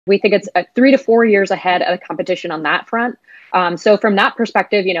We think it's 3 to 4 years ahead of the competition on that front. So from that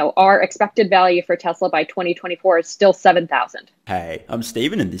perspective, our expected value for Tesla by 2024 is still 7,000. Hey, I'm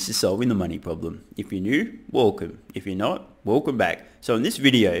Steven and this is Solving the Money Problem. If you're new, welcome. If you're not, welcome back. So in this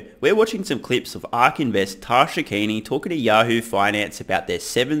video, we're watching some clips of ARK Invest Tasha Keeney talking to Yahoo Finance about their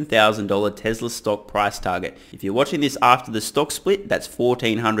 $7,000 Tesla stock price target. If you're watching this after the stock split, that's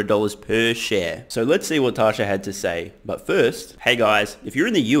 $1,400 per share. So let's see what Tasha had to say. But first, hey guys, if you're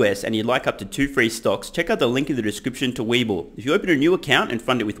in the US and you'd like up to 2 free stocks, check out the link in the description to WeBull. If you open a new account and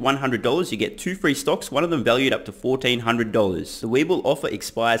fund it with $100, you get 2 free stocks, one of them valued up to $1,400. The WeBull offer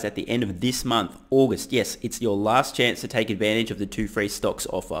expires at the end of this month, August. Yes, it's your last chance to take advantage of the 2 free stocks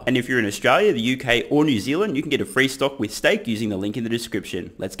offer. And if you're in Australia, the UK or New Zealand, you can get a free stock with stake using the link in the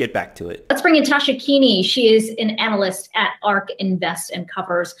description. Let's get back to it. Let's bring in Tasha Keeney. She is an analyst at ARK Invest and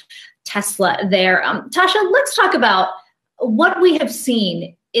covers Tesla there. Tasha, let's talk about what we have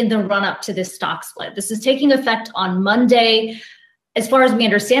seen in the run-up to this stock split. This is taking effect on Monday. As far as we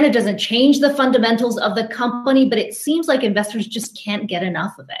understand, it doesn't change the fundamentals of the company, but it seems like investors just can't get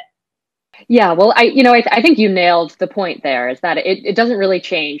enough of it. Yeah, well, I think you nailed the point there, is that it doesn't really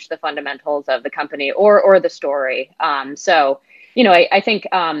change the fundamentals of the company or the story. I think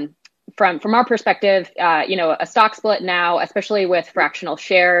from our perspective, a stock split now, especially with fractional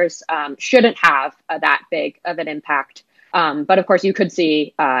shares, shouldn't have that big of an impact. But of course, you could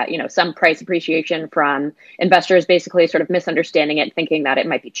see, some price appreciation from investors basically sort of misunderstanding it, thinking that it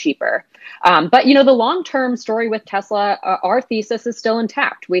might be cheaper. But the long-term story with Tesla, our thesis is still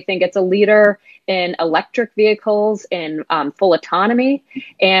intact. We think it's a leader in electric vehicles, in full autonomy,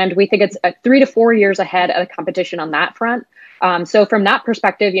 and we think it's 3 to 4 years ahead of the competition on that front. So from that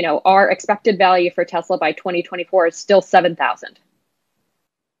perspective, our expected value for Tesla by 2024 is still 7,000.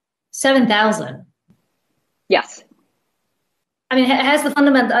 7,000? Yes. I mean, it has the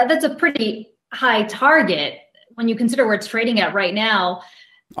fundamental, that's a pretty high target when you consider where it's trading at right now.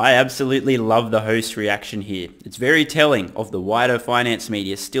 I absolutely love the host's reaction here. It's very telling of the wider finance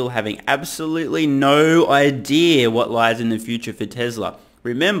media still having absolutely no idea what lies in the future for Tesla.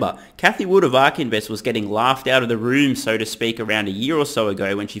 Remember, Cathie Wood of ARK Invest was getting laughed out of the room, so to speak, around a year or so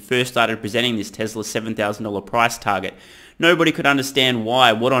ago when she first started presenting this Tesla $7,000 price target. Nobody could understand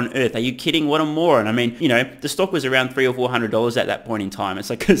why. What on earth? Are you kidding? What a moron. I mean, the stock was around $300 or $400 at that point in time.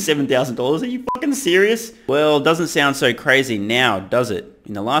 It's like $7,000. Are you fucking serious? Well, it doesn't sound so crazy now, does it?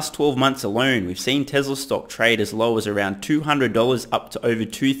 In the last 12 months alone, we've seen Tesla stock trade as low as around $200 up to over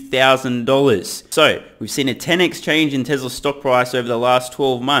 $2,000. So we've seen a 10x change in Tesla's stock price over the last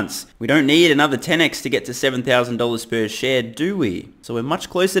 12 months. We don't need another 10x to get to $7,000 per share, do we? So we're much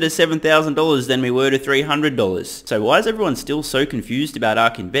closer to $7,000 than we were to $300. So why is everyone still so confused about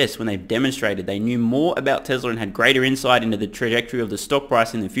ARK Invest when they've demonstrated they knew more about Tesla and had greater insight into the trajectory of the stock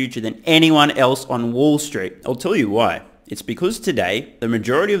price in the future than anyone else on Wall Street? I'll tell you why. It's because today, the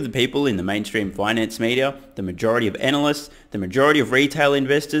majority of the people in the mainstream finance media, the majority of analysts, the majority of retail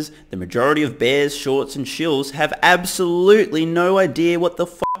investors, the majority of bears, shorts and shills have absolutely no idea what the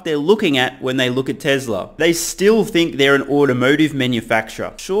fuck they're looking at when they look at Tesla. They still think they're an automotive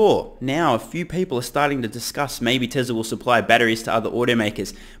manufacturer. Sure, now a few people are starting to discuss maybe Tesla will supply batteries to other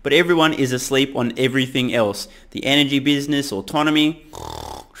automakers, but everyone is asleep on everything else. The energy business, autonomy.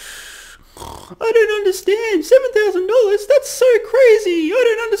 I don't understand. $7,000? That's so crazy. I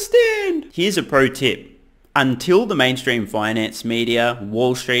don't understand. Here's a pro tip. Until the mainstream finance media,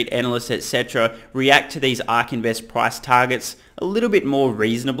 Wall Street analysts, etc. react to these ARK Invest price targets a little bit more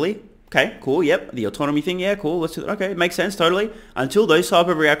reasonably. Okay, cool, yep. The autonomy thing, yeah, cool. Let's do that. Okay, it makes sense, totally. Until those type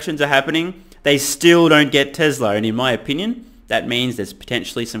of reactions are happening, they still don't get Tesla. And in my opinion, that means there's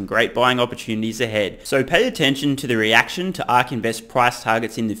potentially some great buying opportunities ahead. So pay attention to the reaction to ARK Invest price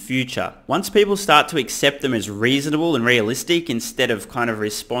targets in the future. Once people start to accept them as reasonable and realistic instead of kind of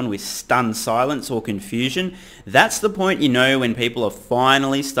respond with stunned silence or confusion, that's the point when people are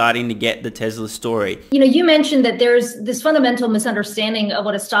finally starting to get the Tesla story. You mentioned that there's this fundamental misunderstanding of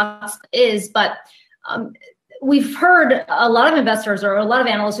what a stock is, but we've heard a lot of investors or a lot of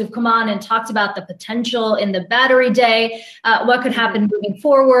analysts who've come on and talked about the potential in the battery day, what could happen moving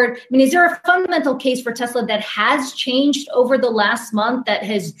forward. I mean, is there a fundamental case for Tesla that has changed over the last month that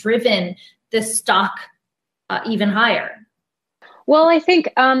has driven the stock even higher? Well, I think,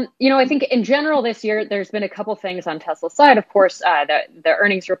 I think in general this year, there's been a couple things on Tesla's side. Of course, the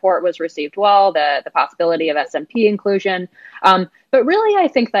earnings report was received well, the possibility of S&P inclusion. But really, I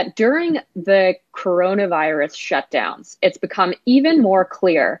think that during the coronavirus shutdowns, it's become even more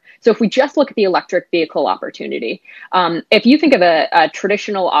clear. So if we just look at the electric vehicle opportunity, if you think of a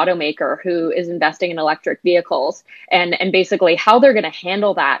traditional automaker who is investing in electric vehicles and basically how they're going to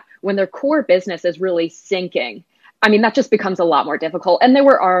handle that when their core business is really sinking, I mean, that just becomes a lot more difficult. And they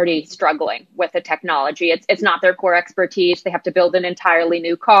were already struggling with the technology. It's not their core expertise. They have to build an entirely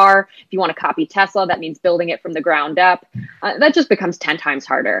new car. If you want to copy Tesla, that means building it from the ground up. That just becomes 10 times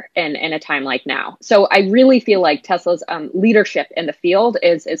harder in a time like now. So I really feel like Tesla's leadership in the field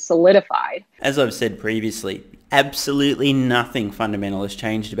is solidified. As I've said previously, absolutely nothing fundamental has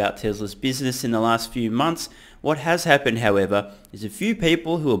changed about Tesla's business in the last few months. What has happened, however, is a few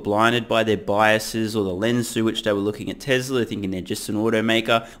people who are blinded by their biases or the lens through which they were looking at Tesla, thinking they're just an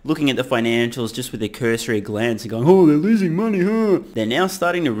automaker, looking at the financials just with a cursory glance and going, oh, they're losing money, huh? They're now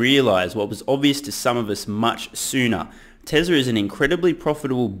starting to realize what was obvious to some of us much sooner. Tesla is an incredibly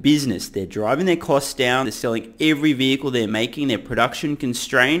profitable business. They're driving their costs down. They're selling every vehicle they're making. They're production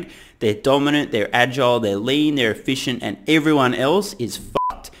constrained. They're dominant. They're agile. They're lean. They're efficient. And everyone else is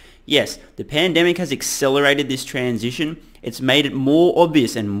fucked. Yes, the pandemic has accelerated this transition. It's made it more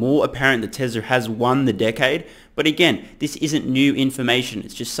obvious and more apparent that Tesla has won the decade. But again, this isn't new information.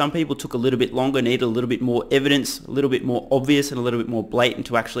 It's just some people took a little bit longer, needed a little bit more evidence, a little bit more obvious and a little bit more blatant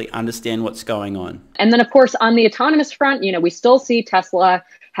to actually understand what's going on. And then, of course, on the autonomous front, we still see Tesla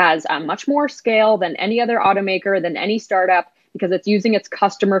has much more scale than any other automaker, than any startup, because it's using its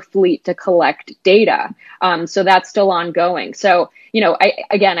customer fleet to collect data. So that's still ongoing. So,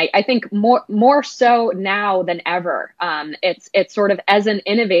 I think more so now than ever, it's sort of as an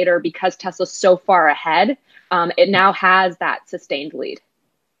innovator, because Tesla's so far ahead, it now has that sustained lead.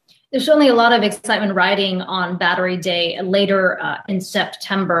 There's certainly a lot of excitement riding on Battery Day later in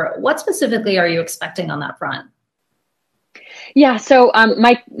September. What specifically are you expecting on that front? Yeah, so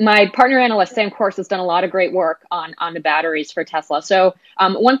my partner analyst, Sam Course, has done a lot of great work on the batteries for Tesla. So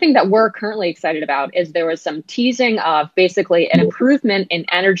one thing that we're currently excited about is there was some teasing of basically an improvement in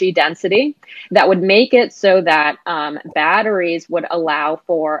energy density that would make it so that batteries would allow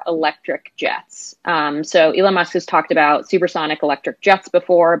for electric jets. So Elon Musk has talked about supersonic electric jets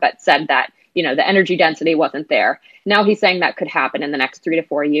before, but said that, the energy density wasn't there. Now he's saying that could happen in the next 3 to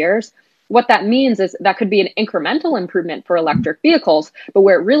 4 years. What that means is that could be an incremental improvement for electric vehicles, but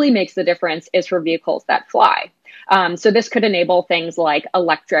where it really makes the difference is for vehicles that fly. So this could enable things like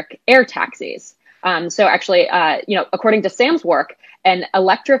electric air taxis. So actually, according to Sam's work, an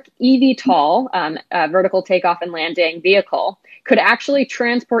electric eVTOL, vertical takeoff and landing vehicle, could actually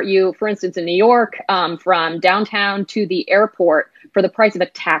transport you, for instance, in New York, from downtown to the airport for the price of a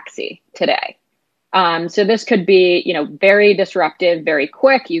taxi today. So this could be, very disruptive, very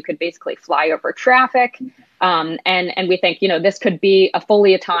quick. You could basically fly over traffic. And we think, this could be a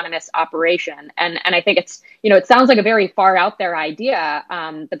fully autonomous operation. And I think it's, it sounds like a very far out there idea.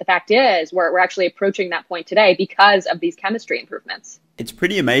 But the fact is we're actually approaching that point today because of these chemistry improvements. It's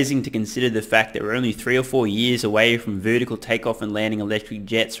pretty amazing to consider the fact that we're only 3 or 4 years away from vertical takeoff and landing electric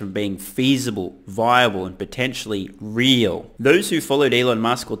jets from being feasible, viable, and potentially real. Those who followed Elon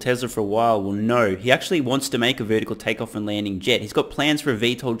Musk or Tesla for a while will know he actually wants to make a vertical takeoff and landing jet. He's got plans for a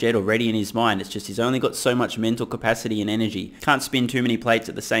VTOL jet already in his mind. It's just he's only got so much mental capacity and energy. Can't spin too many plates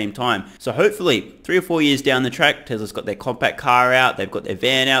at the same time. So hopefully 3 or 4 years down the track, Tesla's got their compact car out, they've got their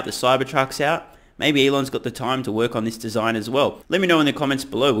van out, the Cybertruck's out. Maybe Elon's got the time to work on this design as well. Let me know in the comments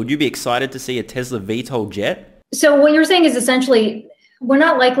below. Would you be excited to see a Tesla VTOL jet? So what you're saying is essentially, we're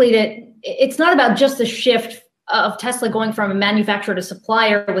not likely to, it's not about just the shift of Tesla going from a manufacturer to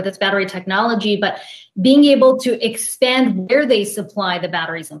supplier with its battery technology, but being able to expand where they supply the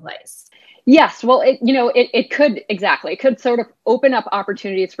batteries in place. Yes, well, it could, exactly. It could sort of open up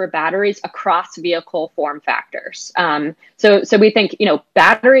opportunities for batteries across vehicle form factors. So we think,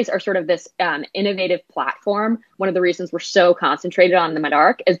 batteries are sort of this innovative platform. One of the reasons we're so concentrated on them at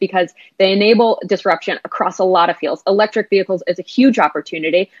ARK is because they enable disruption across a lot of fields. Electric vehicles is a huge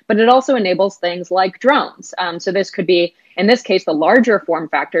opportunity, but it also enables things like drones. So this could be, in this case, the larger form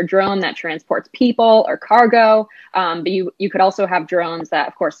factor drone that transports people or cargo. But you could also have drones that,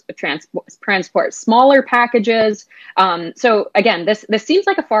 of course, transport smaller packages. So again, this seems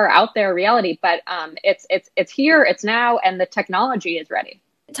like a far out there reality, but it's here, it's now, and the technology is ready.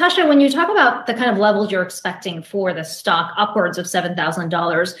 Tasha, when you talk about the kind of levels you're expecting for the stock, upwards of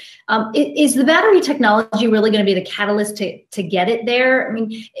 $7,000, is the battery technology really going to be the catalyst to get it there? I mean,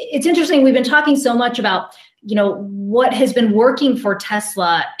 it's interesting. We've been talking so much about, what has been working for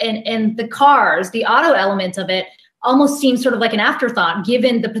Tesla, and the cars, the auto element of it almost seems sort of like an afterthought,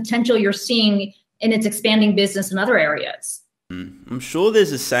 given the potential you're seeing in its expanding business in other areas. I'm sure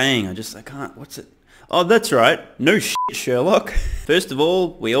there's a saying, I can't, what's it? Oh, that's right. No shit, Sherlock. First of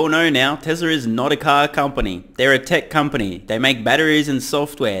all, we all know now, Tesla is not a car company. They're a tech company. They make batteries and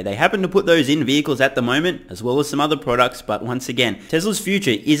software. They happen to put those in vehicles at the moment, as well as some other products, but once again, Tesla's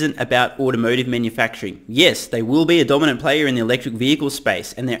future isn't about automotive manufacturing. Yes, they will be a dominant player in the electric vehicle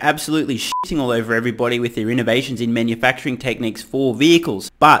space, and they're absolutely shitting all over everybody with their innovations in manufacturing techniques for vehicles.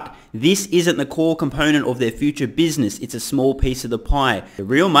 But this isn't the core component of their future business. It's a small piece of the pie. The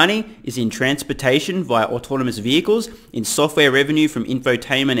real money is in transportation via autonomous vehicles, in software revenue from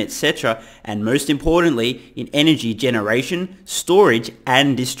infotainment, etc., and most importantly, in energy generation, storage,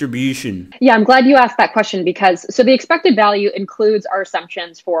 and distribution. Yeah, I'm glad you asked that question because the expected value includes our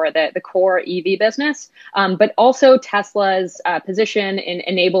assumptions for the core EV business, but also Tesla's position in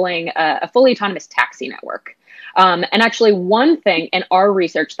enabling a fully autonomous taxi network. And actually one thing in our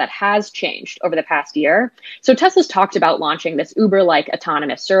research that has changed over the past year. So Tesla's talked about launching this Uber-like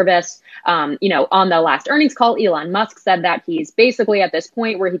autonomous service. On the last earnings call, Elon Musk said that he's basically at this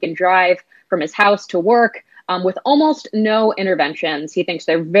point where he can drive from his house to work with almost no interventions. He thinks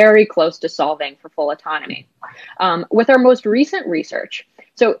they're very close to solving for full autonomy. With our most recent research,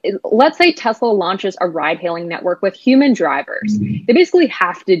 so let's say Tesla launches a ride-hailing network with human drivers. They basically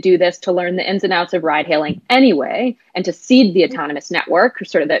have to do this to learn the ins and outs of ride-hailing anyway, and to seed the autonomous network,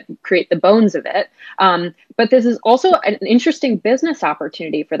 sort of that create the bones of it. But this is also an interesting business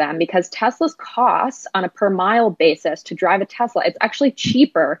opportunity for them because Tesla's costs on a per mile basis to drive a Tesla, it's actually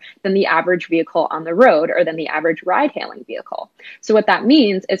cheaper than the average vehicle on the road or than the average ride-hailing vehicle. So what that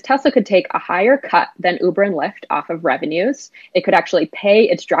means is Tesla could take a higher cut than Uber and Lyft off of revenues. It could actually pay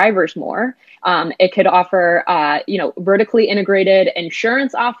its drivers more. It could offer, vertically integrated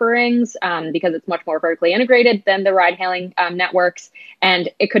insurance offerings because it's much more vertically integrated than the ride-hailing networks. And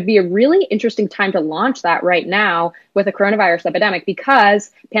it could be a really interesting time to launch that right now with the coronavirus epidemic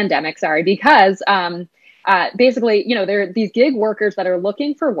because basically, there are these gig workers that are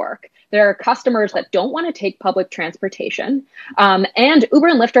looking for work. There are customers that don't want to take public transportation, and Uber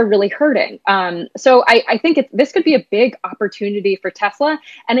and Lyft are really hurting. So I think this could be a big opportunity for Tesla,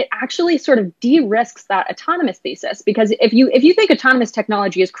 and it actually sort of de-risks that autonomous thesis. Because if you think autonomous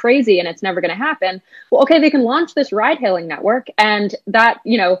technology is crazy and it's never going to happen, well, okay, they can launch this ride-hailing network, and that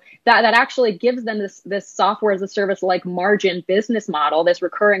actually gives them this software as a service like margin business model, this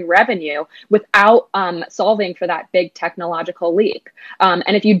recurring revenue, without solving for that big technological leap.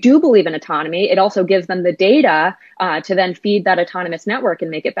 And if you do believe in autonomy, it also gives them the data to then feed that autonomous network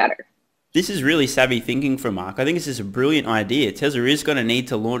and make it better. This is really savvy thinking from ARK. I think this is a brilliant idea. Tesla is going to need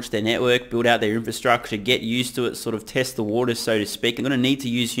to launch their network, build out their infrastructure, get used to it, sort of test the waters, so to speak. They're going to need to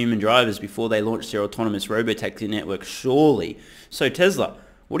use human drivers before they launch their autonomous robotaxi network, surely. So Tesla,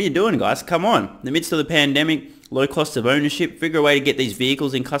 what are you doing, guys? Come on. In the midst of the pandemic, low cost of ownership, figure a way to get these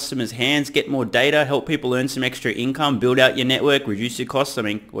vehicles in customers' hands, get more data, help people earn some extra income, build out your network, reduce your costs. I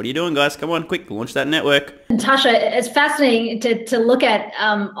mean, what are you doing, guys? Come on, quick, launch that network. And Tasha, it's fascinating to look at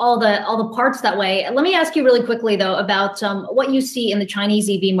all the parts that way. Let me ask you really quickly, though, about what you see in the Chinese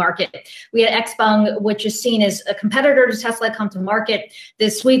EV market. We had XPeng, which is seen as a competitor to Tesla, come to market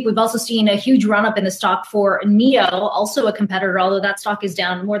this week. We've also seen a huge run-up in the stock for NIO, also a competitor, although that stock is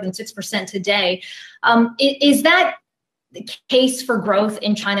down more than 6% today. Is that the case for growth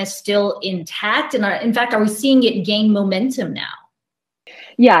in China still intact? And in fact, are we seeing it gain momentum now?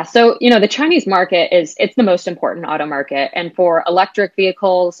 Yeah, so the Chinese market it's the most important auto market, and for electric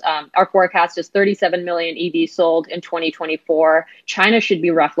vehicles, our forecast is 37 million EVs sold in 2024. China should be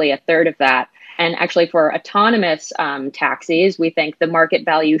roughly a third of that. And actually, for autonomous taxis, we think the market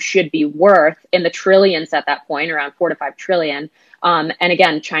value should be worth in the trillions at that point, around 4 to 5 trillion. And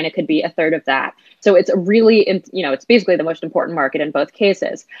again, China could be a third of that. So it's a really, it's basically the most important market in both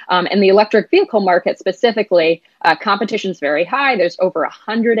cases. In the electric vehicle market specifically, competition is very high. There's over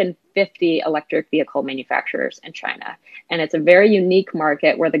 150 electric vehicle manufacturers in China. And it's a very unique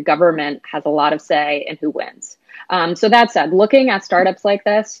market where the government has a lot of say in who wins. So that said, looking at startups like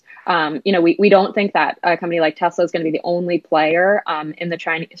this, we don't think that a company like Tesla is going to be the only player in the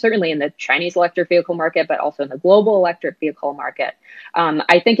Chinese, certainly in the Chinese electric vehicle market, but also in the global electric vehicle market.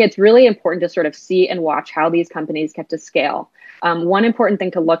 I think it's really important to sort of see and watch how these companies get to scale. One important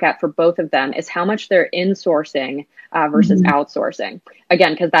thing to look at for both of them is how much they're insourcing versus outsourcing.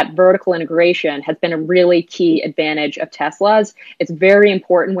 Again, because that vertical integration has been a really key advantage of Tesla's. It's very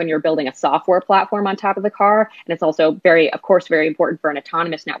important when you're building a software platform on top of the car. And it's also of course, very important for an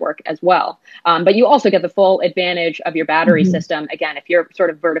autonomous network as well. But you also get the full advantage of your battery system, again, if you're sort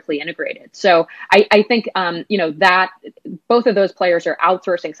of vertically integrated. So I think, that both of those players are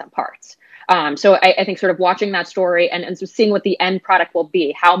outsourcing some parts. So I think sort of watching that story and seeing what the end product will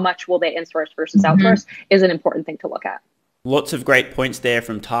be, how much will they insource versus outsource, is an important thing to look at. Lots of great points there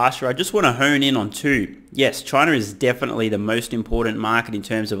from Tasha. I just want to hone in on two. Yes, China is definitely the most important market in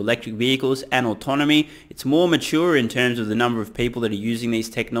terms of electric vehicles and autonomy. It's more mature in terms of the number of people that are using these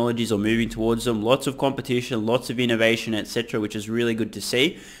technologies or moving towards them. Lots of competition, lots of innovation, etc., which is really good to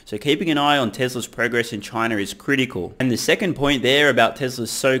see. So keeping an eye on Tesla's progress in China is critical. And the second point there about Tesla's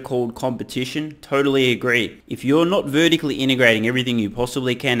so-called competition, totally agree. If you're not vertically integrating everything you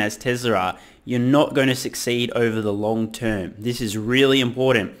possibly can as Tesla are, you're not going to succeed over the long term. This is really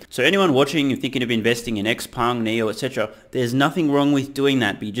important. So anyone watching and thinking of investing in Xpeng, NIO, etc., there's nothing wrong with doing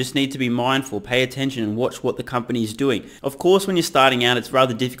that, but you just need to be mindful, pay attention and watch what the company is doing. Of course, when you're starting out, it's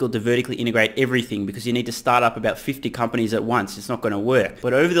rather difficult to vertically integrate everything because you need to start up about 50 companies at once. It's not going to work.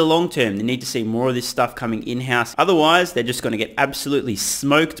 But over the long term, they need to see more of this stuff coming in-house. Otherwise, they're just going to get absolutely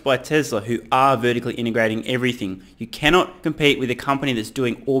smoked by Tesla, who are vertically integrating everything. You cannot compete with a company that's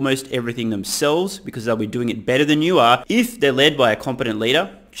doing almost everything themselves because they'll be doing it better than you are if they're led by a competent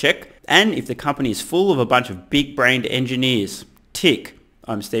leader. Check. And if the company is full of a bunch of big-brained engineers. Tick.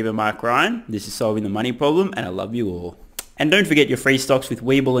 I'm Stephen Mark Ryan. This is Solving the Money Problem, and I love you all. And don't forget your free stocks with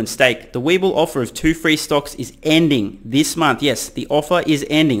WeBull and Stake. The WeBull offer of 2 free stocks is ending this month. Yes, the offer is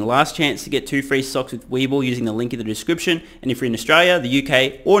ending. Last chance to get 2 free stocks with WeBull using the link in the description. And if you're in Australia, the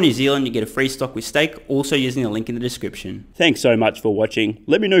UK, or New Zealand, you get a free stock with Stake, also using the link in the description. Thanks so much for watching.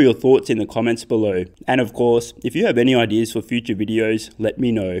 Let me know your thoughts in the comments below. And of course, if you have any ideas for future videos, let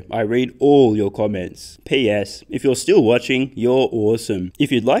me know. I read all your comments. P.S. If you're still watching, you're awesome.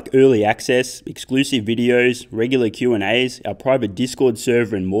 If you'd like early access, exclusive videos, regular Q&As, our private Discord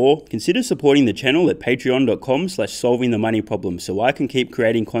server and more, consider supporting the channel at patreon.com/solvingthemoneyproblem so I can keep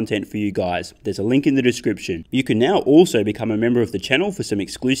creating content for you guys. There's a link in the description. You can now also become a member of the channel for some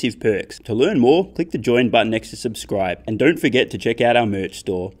exclusive perks. To learn more, click the join button next to subscribe. And don't forget to check out our merch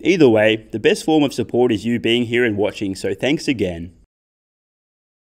store. Either way, the best form of support is you being here and watching, so thanks again.